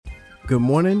Good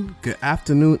morning, good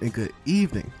afternoon, and good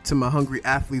evening to my hungry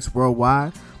athletes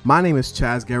worldwide. My name is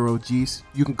Chaz Garro-Geese.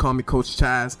 You can call me Coach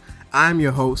Chaz. I'm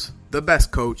your host, the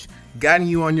best coach, guiding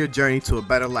you on your journey to a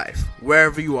better life,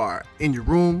 wherever you are, in your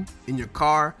room, in your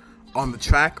car, on the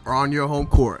track, or on your home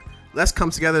court. Let's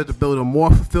come together to build a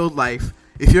more fulfilled life.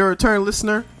 If you're a return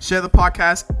listener, share the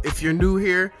podcast. If you're new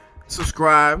here,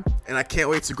 subscribe, and I can't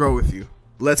wait to grow with you.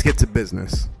 Let's get to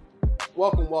business.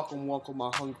 Welcome,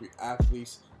 my hungry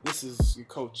athletes. This is your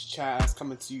coach Chaz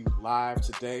coming to you live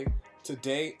today.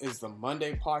 Today is the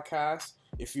Monday podcast.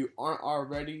 If you aren't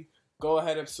already, go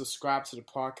ahead and subscribe to the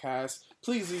podcast.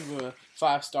 Please leave a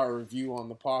 5-star review on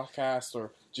the podcast,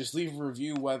 or just leave a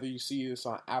review whether you see this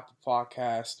on Apple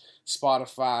Podcasts,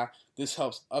 Spotify. This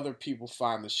helps other people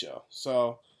find the show.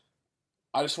 So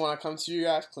I just want to come to you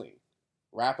guys clean.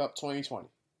 Wrap up 2020.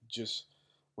 Just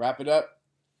wrap it up.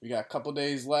 We got a couple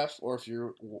days left, or if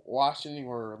you're watching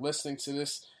or listening to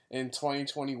this in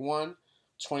 2021,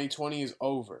 2020 is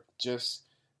over. Just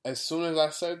as soon as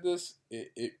I said this,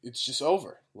 it's just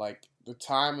over. Like, the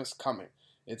time is coming.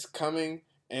 It's coming,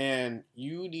 and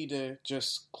you need to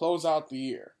just close out the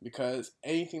year, because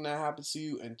anything that happens to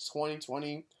you in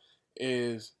 2020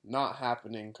 is not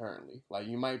happening currently. Like,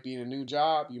 you might be in a new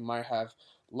job, you might have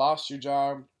lost your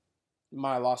job, you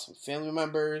might have lost some family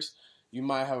members, you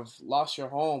might have lost your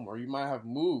home, or you might have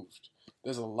moved.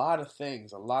 There's a lot of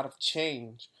things, a lot of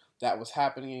change that was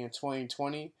happening in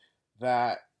 2020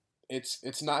 that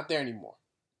it's not there anymore.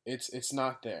 It's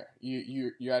not there.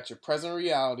 You're at your present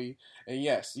reality, and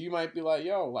yes, you might be like,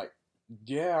 yo, like,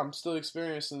 yeah, I'm still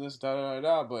experiencing this,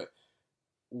 but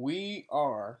we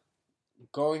are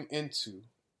going into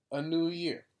a new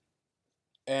year.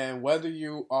 And whether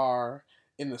you are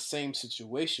in the same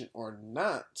situation or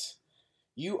not,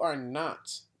 you are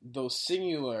not those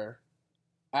singular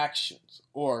actions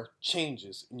or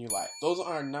changes in your life. Those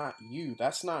are not you.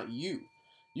 That's not you.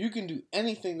 You can do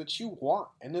anything that you want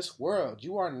in this world.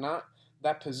 You are not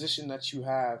that position that you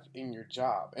have in your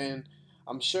job. And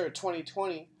I'm sure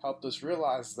 2020 helped us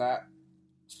realize that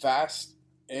fast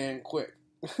and quick.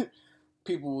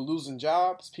 People were losing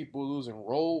jobs. People were losing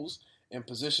roles and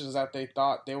positions that they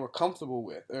thought they were comfortable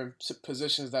with, or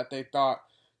positions that they thought,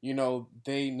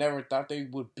 they never thought they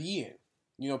would be in.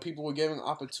 People were given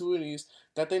opportunities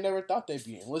that they never thought they'd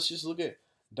be in. Let's just look at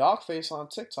Dogface on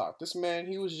TikTok. This man,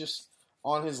 he was just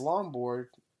on his longboard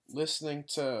listening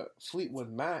to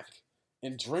Fleetwood Mac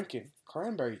and drinking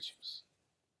cranberry juice.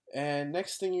 And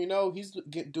next thing you know, he's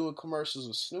doing commercials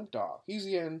with Snoop Dogg. He's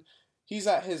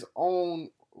at his own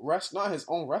not his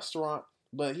own restaurant,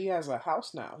 but he has a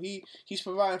house now. He's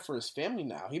providing for his family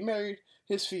now. He married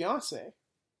his fiance.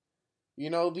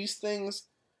 These things,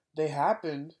 they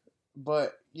happened,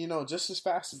 but, just as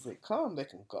fast as they come, they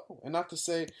can go. And not to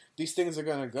say these things are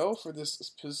going to go for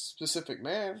this specific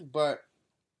man, but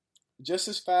just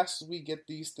as fast as we get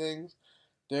these things,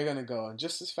 they're going to go. And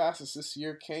just as fast as this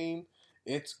year came,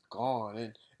 it's gone.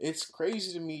 And it's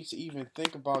crazy to me to even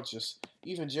think about just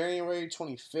even January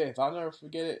 25th. I'll never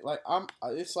forget it.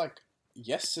 It's like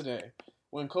yesterday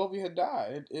when Kobe had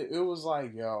died. It was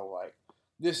like, yo, like,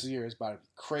 this year is about to be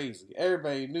crazy.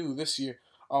 Everybody knew this year,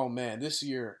 oh man, this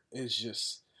year is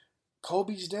just,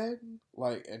 Kobe's dead.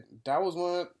 Like, and that was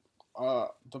one of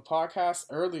the podcasts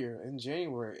earlier in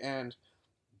January, and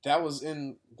that was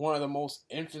in one of the most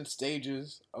infant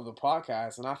stages of the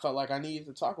podcast, and I felt like I needed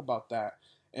to talk about that.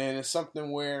 And it's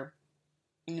something where,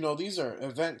 these are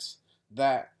events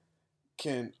that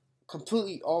can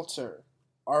completely alter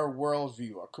our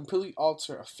worldview, or completely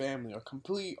alter a family, or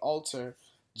completely alter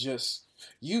just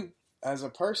you as a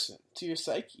person, to your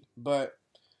psyche. But,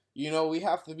 we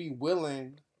have to be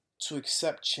willing to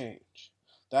accept change.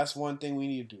 That's one thing we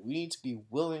need to do. We need to be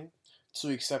willing to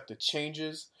accept the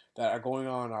changes that are going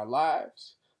on in our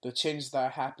lives, the changes that are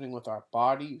happening with our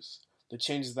bodies, the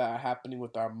changes that are happening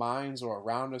with our minds or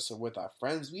around us or with our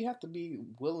friends. We have to be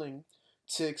willing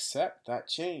to accept that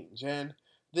change. And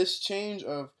this change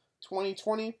of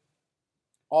 2020,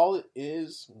 all it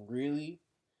is really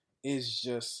is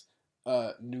just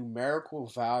a numerical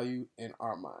value in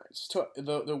our minds.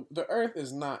 The Earth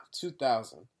is not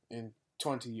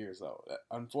 2,020 years old,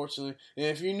 unfortunately. And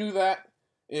if you knew that,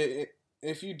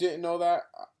 if you didn't know that,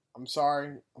 I'm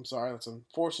sorry. That's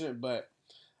unfortunate, but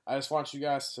I just want you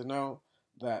guys to know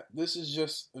that this is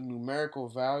just a numerical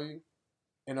value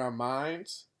in our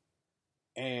minds,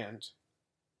 and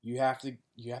you have to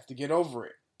get over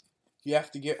it. You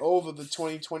have to get over the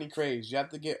 2020 craze. You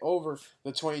have to get over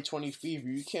the 2020 fever.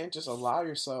 You can't just allow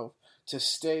yourself to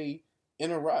stay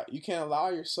in a rut. You can't allow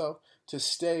yourself to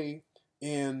stay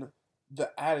in the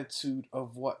attitude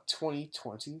of what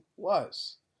 2020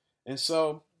 was. And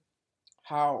so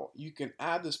how you can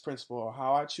add this principle, or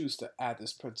how I choose to add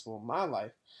this principle in my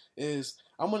life, is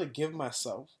I'm going to give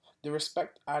myself the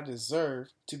respect I deserve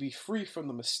to be free from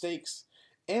the mistakes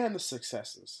and the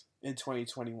successes in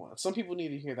 2021. Some people need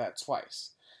to hear that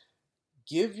twice.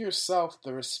 Give yourself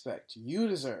the respect you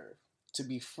deserve to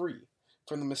be free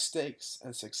from the mistakes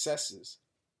and successes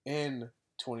in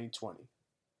 2020.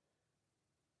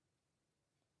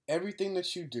 Everything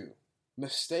that you do,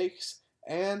 mistakes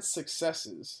and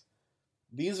successes,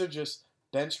 these are just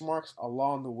benchmarks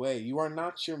along the way. You are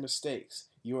not your mistakes.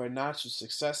 You are not your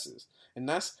successes. And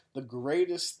that's the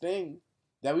greatest thing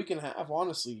that we can have,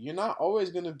 honestly. You're not always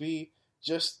going to be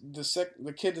just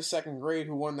the kid in second grade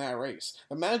who won that race.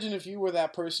 Imagine if you were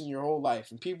that person your whole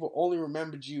life and people only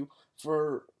remembered you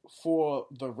for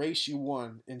the race you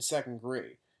won in second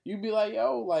grade. You'd be like,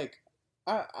 yo, like,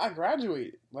 I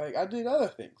graduated. Like, I did other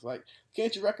things. Like,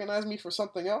 can't you recognize me for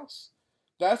something else?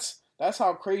 That's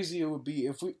how crazy it would be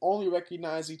if we only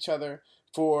recognize each other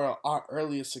for our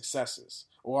earliest successes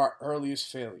or our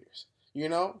earliest failures. You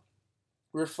know?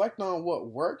 Reflect on what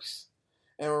works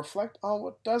and reflect on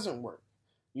what doesn't work.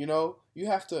 You know, you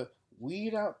have to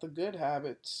weed out the good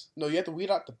habits. No, you have to weed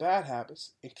out the bad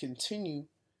habits and continue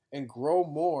and grow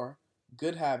more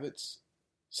good habits,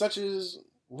 such as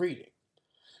reading.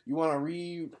 You want to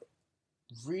read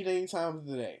any time of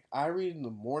the day. I read in the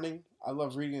morning. I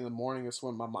love reading in the morning. It's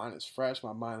when my mind is fresh.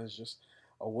 My mind is just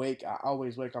awake. I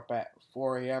always wake up at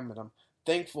 4 a.m. and I'm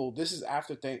thankful. This is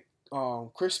after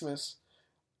Christmas.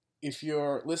 If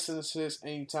you're listening to this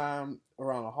anytime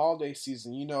around the holiday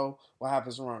season, you know what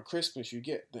happens around Christmas. You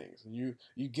get things and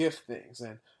you gift things.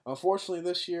 And unfortunately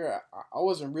this year, I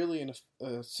wasn't really in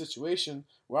a situation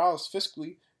where I was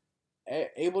fiscally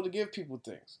able to give people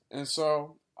things. And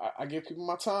so I give people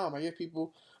my time. I give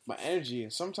people my energy.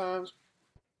 And sometimes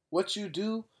what you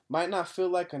do might not feel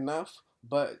like enough,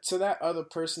 but to that other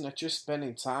person that you're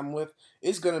spending time with,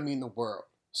 it's going to mean the world.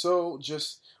 So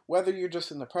just whether you're just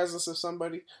in the presence of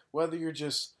somebody, whether you're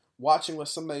just watching what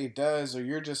somebody does, or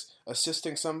you're just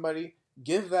assisting somebody,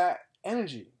 give that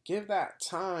energy, give that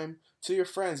time to your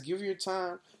friends, give your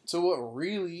time to what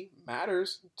really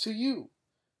matters to you.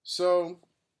 So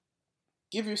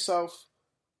give yourself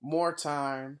more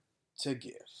time to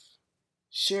give.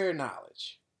 Share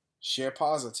knowledge, share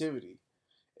positivity.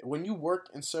 When you work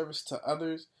in service to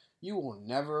others, you will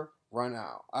never run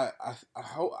out. I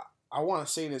hope. I want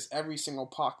to say this every single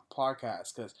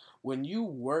podcast, because when you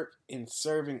work in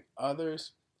serving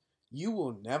others, you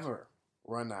will never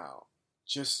run out.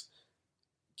 Just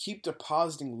keep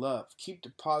depositing love. Keep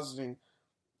depositing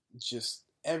just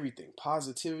everything.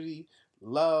 Positivity,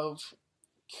 love,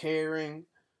 caring,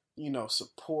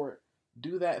 support.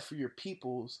 Do that for your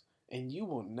peoples, and you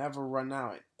will never run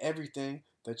out in everything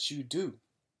that you do.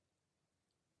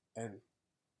 And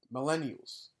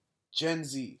millennials, Gen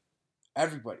Z,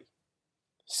 everybody,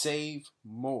 save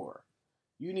more.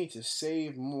 You need to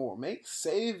save more. Make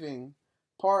saving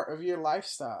part of your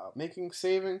lifestyle. Making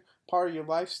saving part of your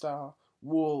lifestyle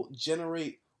will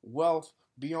generate wealth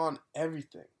beyond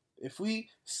everything. If we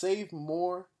save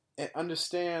more and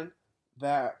understand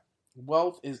that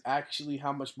wealth is actually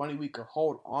how much money we can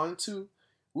hold on to,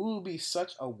 we will be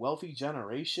such a wealthy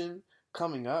generation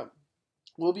coming up.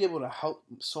 We'll be able to help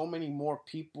so many more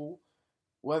people,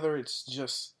 whether it's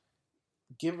just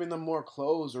giving them more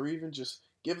clothes, or even just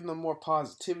giving them more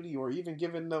positivity, or even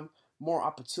giving them more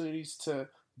opportunities to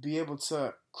be able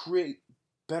to create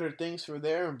better things for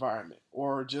their environment,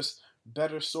 or just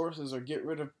better sources, or get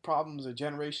rid of problems or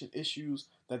generation issues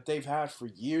that they've had for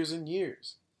years and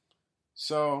years.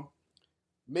 So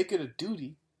make it a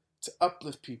duty to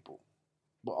uplift people.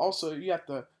 But also you have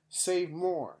to save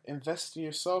more, invest in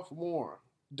yourself more,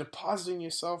 deposit in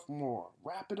yourself more.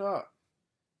 Wrap it up.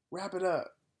 Wrap it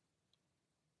up.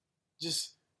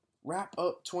 Just wrap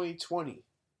up 2020.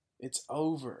 It's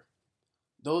over.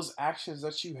 Those actions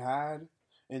that you had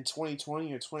in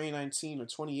 2020 or 2019 or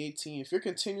 2018, if you're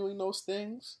continuing those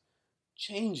things,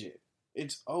 change it.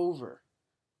 It's over.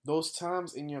 Those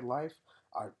times in your life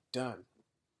are done.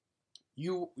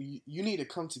 You need to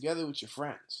come together with your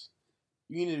friends.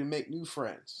 You need to make new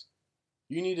friends.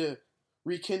 You need to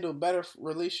rekindle better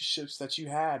relationships that you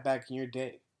had back in your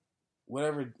day,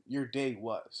 whatever your day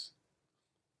was.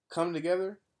 Come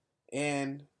together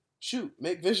and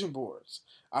make vision boards.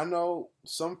 I know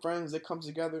some friends that come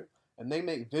together and they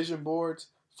make vision boards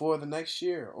for the next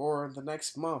year or the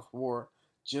next month, or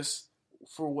just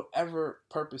for whatever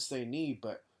purpose they need.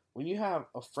 But when you have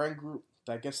a friend group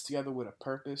that gets together with a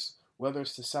purpose, whether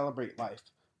it's to celebrate life,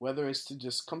 whether it's to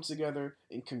just come together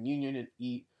in communion and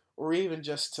eat, or even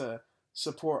just to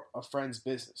support a friend's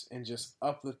business and just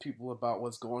uplift people about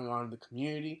what's going on in the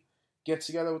community. Get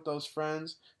together with those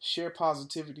friends, share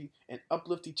positivity, and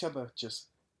uplift each other just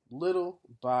little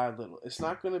by little.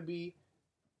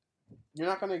 You're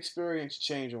not going to experience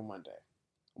change on Monday.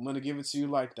 I'm going to give it to you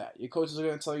like that. Your coaches are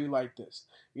going to tell you like this.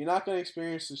 You're not going to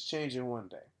experience this change in one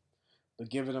day. But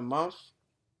give it a month.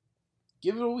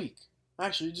 Give it a week.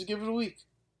 Actually, just give it a week.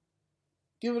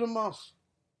 Give it a month.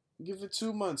 Give it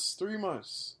 2 months, 3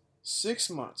 months, 6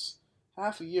 months,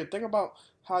 half a year. Think about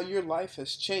how your life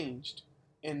has changed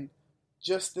in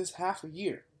just this half a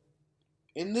year.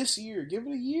 In this year, give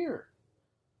it a year.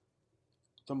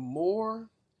 The more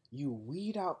you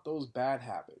weed out those bad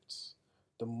habits,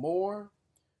 the more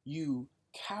you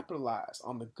capitalize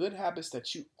on the good habits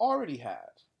that you already have,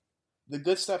 the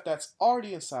good stuff that's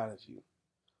already inside of you,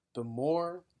 the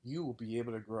more you will be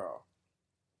able to grow.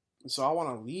 And so I want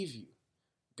to leave you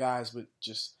guys with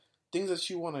just things that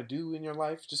you want to do in your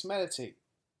life. Just meditate.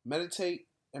 Meditate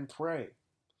and pray.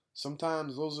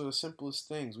 Sometimes those are the simplest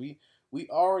things. We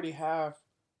already have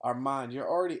our mind. You're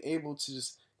already able to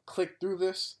just click through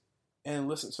this and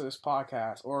listen to this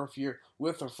podcast. Or if you're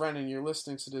with a friend and you're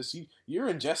listening to this, you're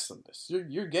ingesting this.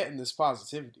 You're getting this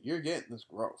positivity. You're getting this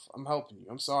growth. I'm helping you.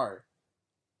 I'm sorry.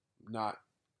 I'm not.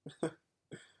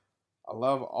 I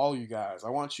love all you guys. I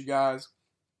want you guys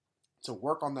to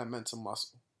work on that mental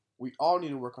muscle. We all need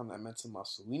to work on that mental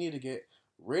muscle. We need to get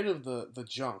rid of the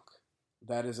junk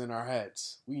that is in our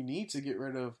heads. We need to get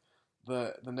rid of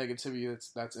the negativity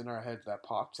that's in our heads that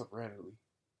pops up randomly.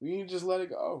 We need to just let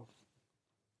it go.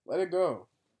 Let it go.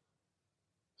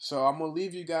 So I'm going to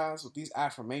leave you guys with these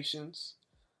affirmations.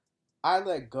 I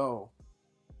let go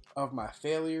of my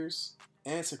failures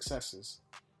and successes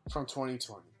from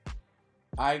 2020.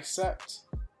 I accept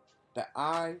that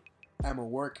I am a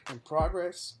work in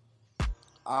progress.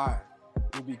 I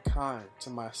will be kind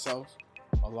to myself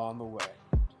along the way.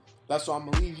 That's what I'm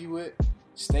going to leave you with.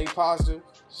 Stay positive.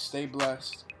 Stay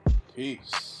blessed.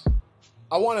 Peace.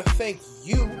 I want to thank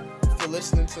you for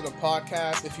listening to the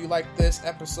podcast. If you like this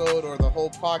episode or the whole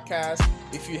podcast,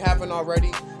 if you haven't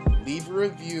already, leave a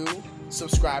review,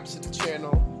 subscribe to the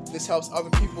channel. This helps other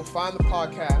people find the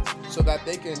podcast so that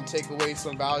they can take away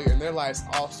some value in their lives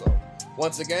also.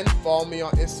 Once again, follow me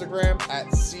on Instagram at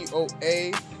COACHCHAZZ.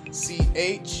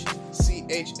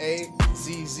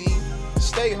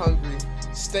 Stay hungry,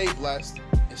 stay blessed,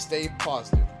 and stay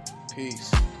positive.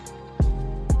 Peace.